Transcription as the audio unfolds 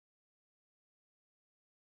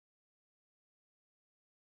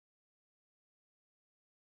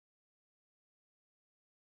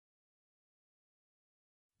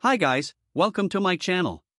Hi guys, welcome to my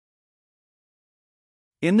channel.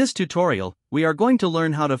 In this tutorial, we are going to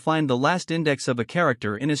learn how to find the last index of a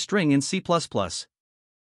character in a string in C++.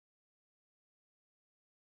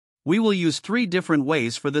 We will use 3 different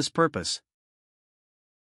ways for this purpose.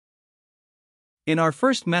 In our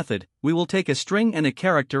first method, we will take a string and a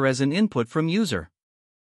character as an input from user.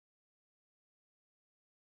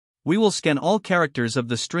 We will scan all characters of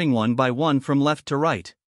the string one by one from left to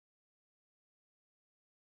right.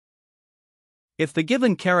 If the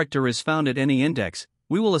given character is found at any index,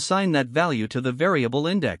 we will assign that value to the variable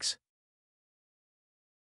index.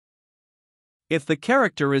 If the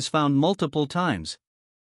character is found multiple times,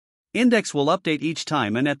 index will update each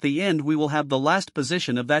time, and at the end we will have the last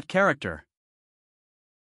position of that character.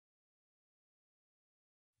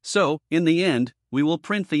 So, in the end, we will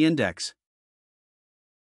print the index.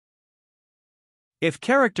 If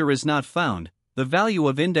character is not found, the value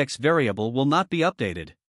of index variable will not be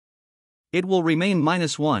updated. It will remain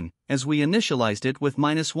 -1, as we initialized it with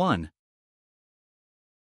 -1.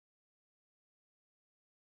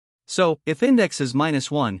 So, if index is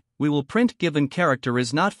 -1, we will print given character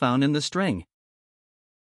is not found in the string.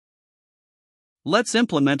 Let's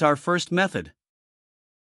implement our first method.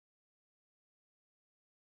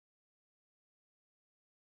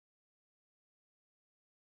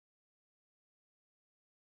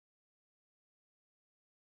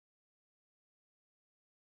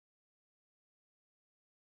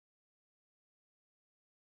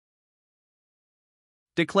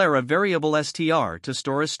 Declare a variable str to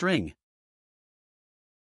store a string.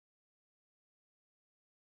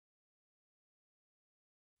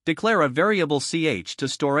 Declare a variable ch to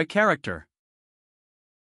store a character.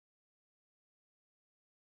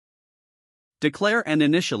 Declare and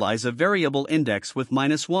initialize a variable index with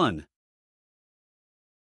 -1.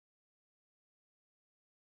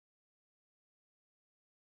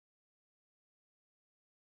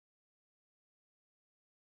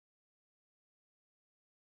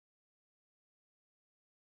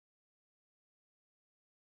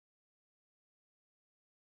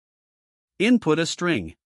 Input a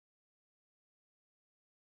string.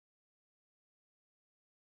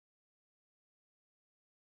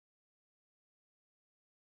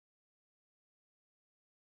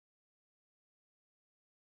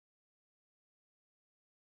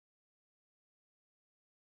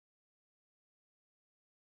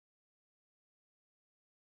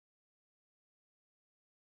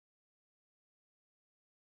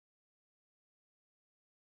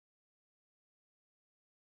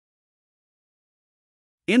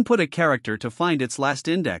 Input a character to find its last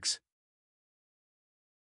index.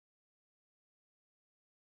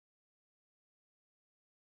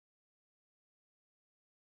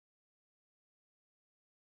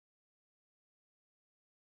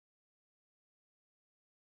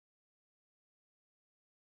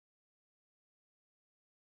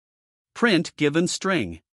 Print given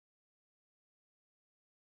string.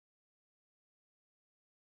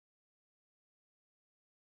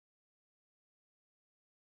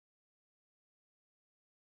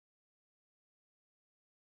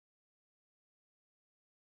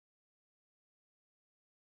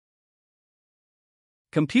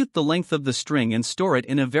 Compute the length of the string and store it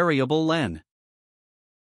in a variable len.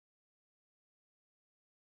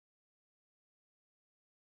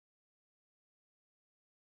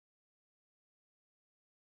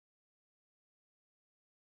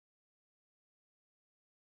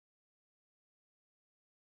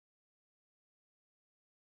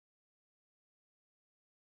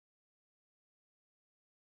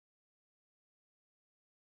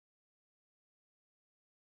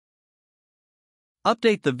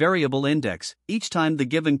 Update the variable index each time the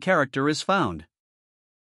given character is found.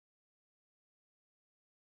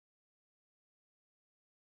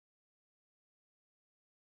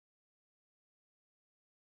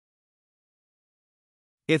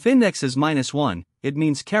 If index is -1, it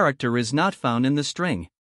means character is not found in the string.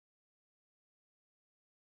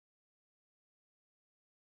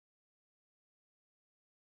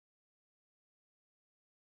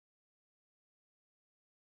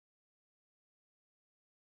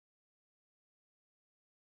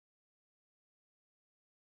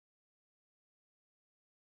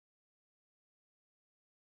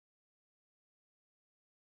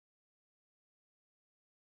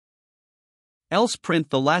 Else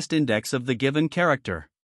print the last index of the given character.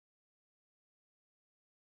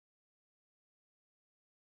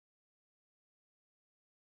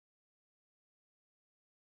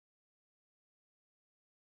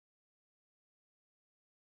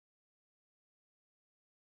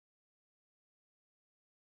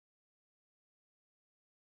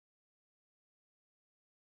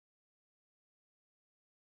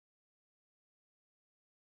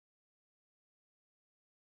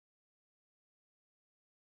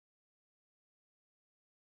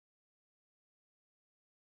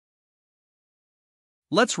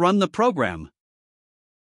 Let's run the program.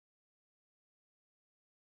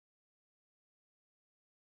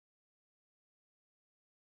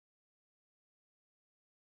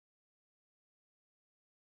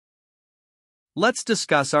 Let's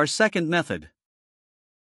discuss our second method.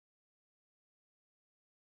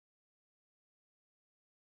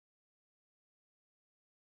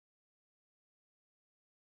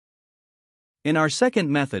 In our second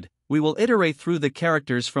method, we will iterate through the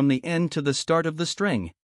characters from the end to the start of the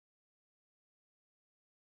string.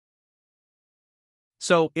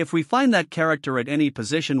 So, if we find that character at any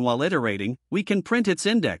position while iterating, we can print its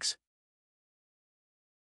index.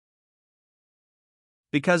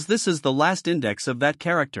 Because this is the last index of that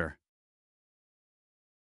character.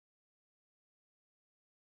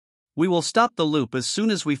 We will stop the loop as soon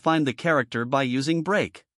as we find the character by using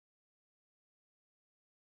break.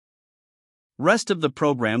 Rest of the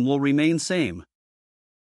program will remain same.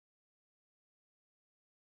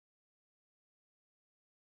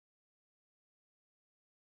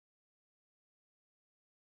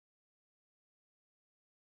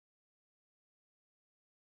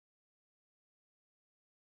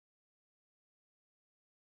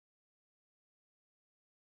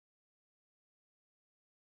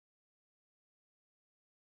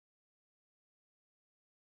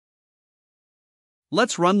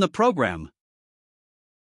 Let's run the program.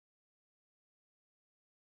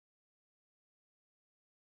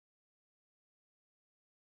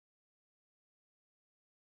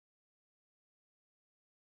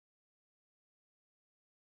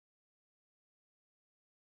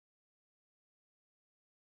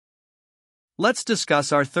 Let's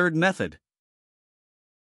discuss our third method.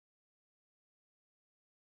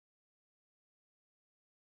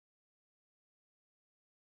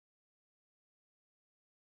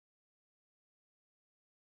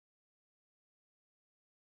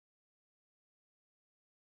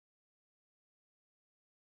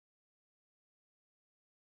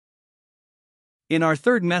 In our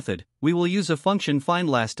third method, we will use a function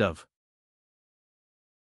findLastOf.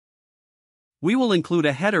 We will include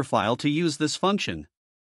a header file to use this function.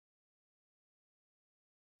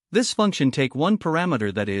 This function takes one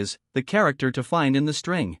parameter, that is, the character to find in the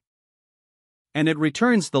string. And it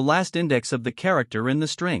returns the last index of the character in the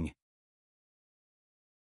string.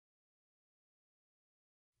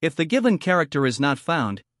 If the given character is not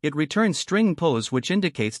found, it returns string pose, which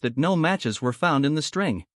indicates that no matches were found in the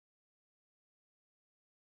string.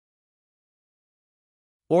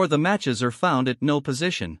 Or the matches are found at no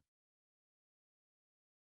position.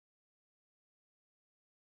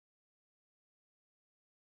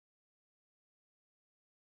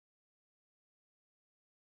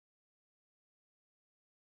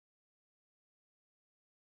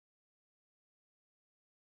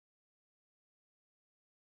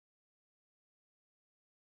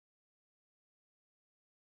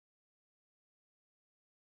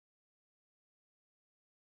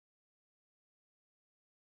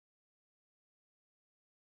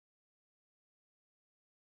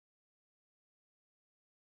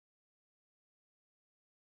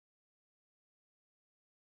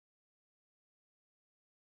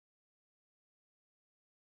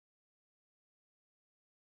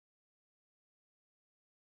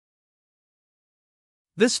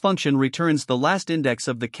 This function returns the last index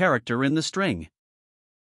of the character in the string.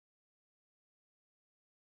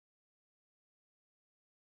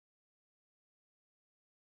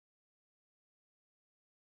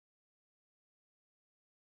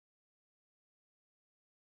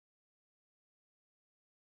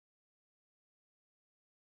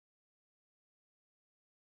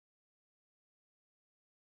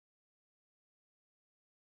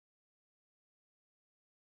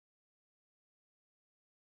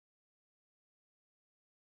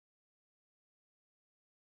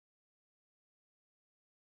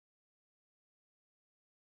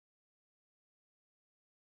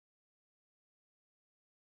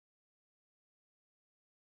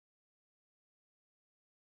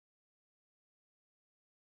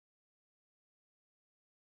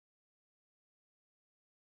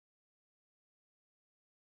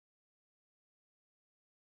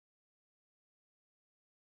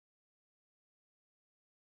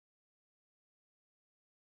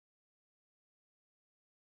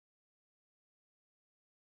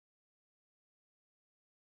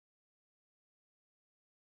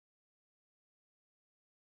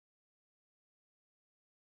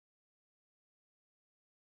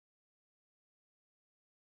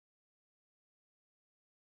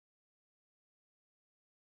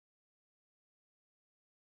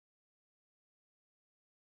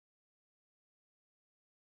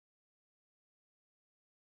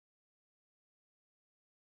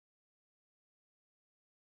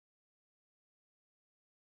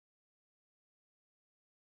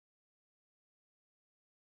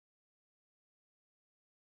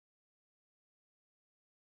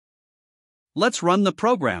 Let's run the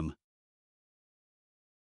program.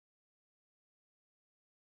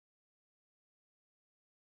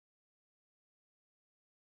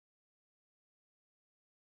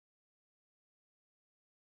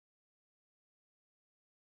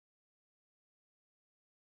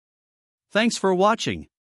 Thanks for watching.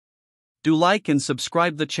 Do like and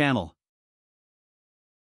subscribe the channel.